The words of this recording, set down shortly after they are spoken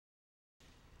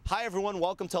Hi everyone,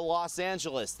 welcome to Los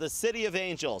Angeles, the city of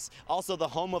angels, also the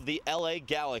home of the LA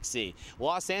Galaxy.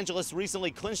 Los Angeles recently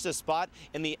clinched a spot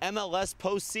in the MLS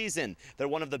postseason. They're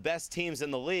one of the best teams in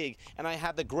the league, and I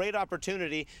had the great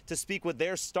opportunity to speak with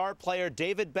their star player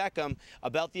David Beckham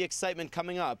about the excitement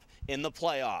coming up in the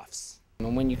playoffs.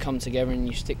 And when you come together and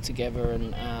you stick together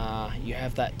and you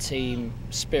have that team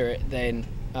spirit, then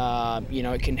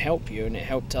it can help you, and it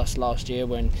helped us last year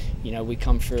when we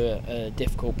come through a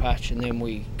difficult patch and then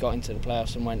we got into the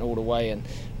playoffs and went all the way, and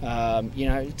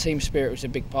team spirit was a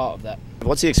big part of that.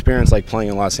 What's the experience like playing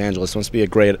in Los Angeles? It must be a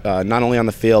great, not only on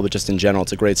the field but just in general.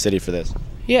 It's a great city for this.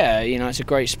 Yeah, it's a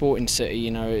great sporting city.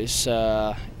 It's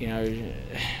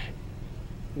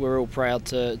we're all proud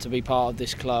to be part of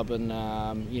this club, and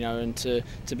and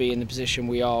to be in the position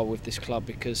we are with this club,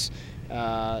 because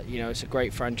it's a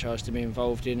great franchise to be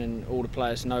involved in, and all the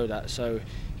players know that. So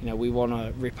we want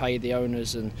to repay the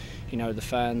owners and the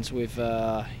fans with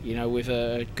with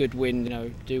a good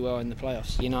win, do well in the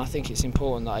playoffs. I think it's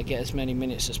important that I get as many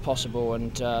minutes as possible,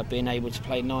 and being able to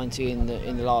play 90 in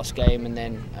the last game, and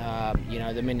then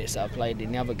the minutes that I played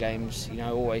in the other games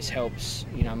always helps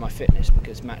my fitness,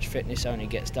 because match fitness only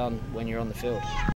gets done when you're on the field.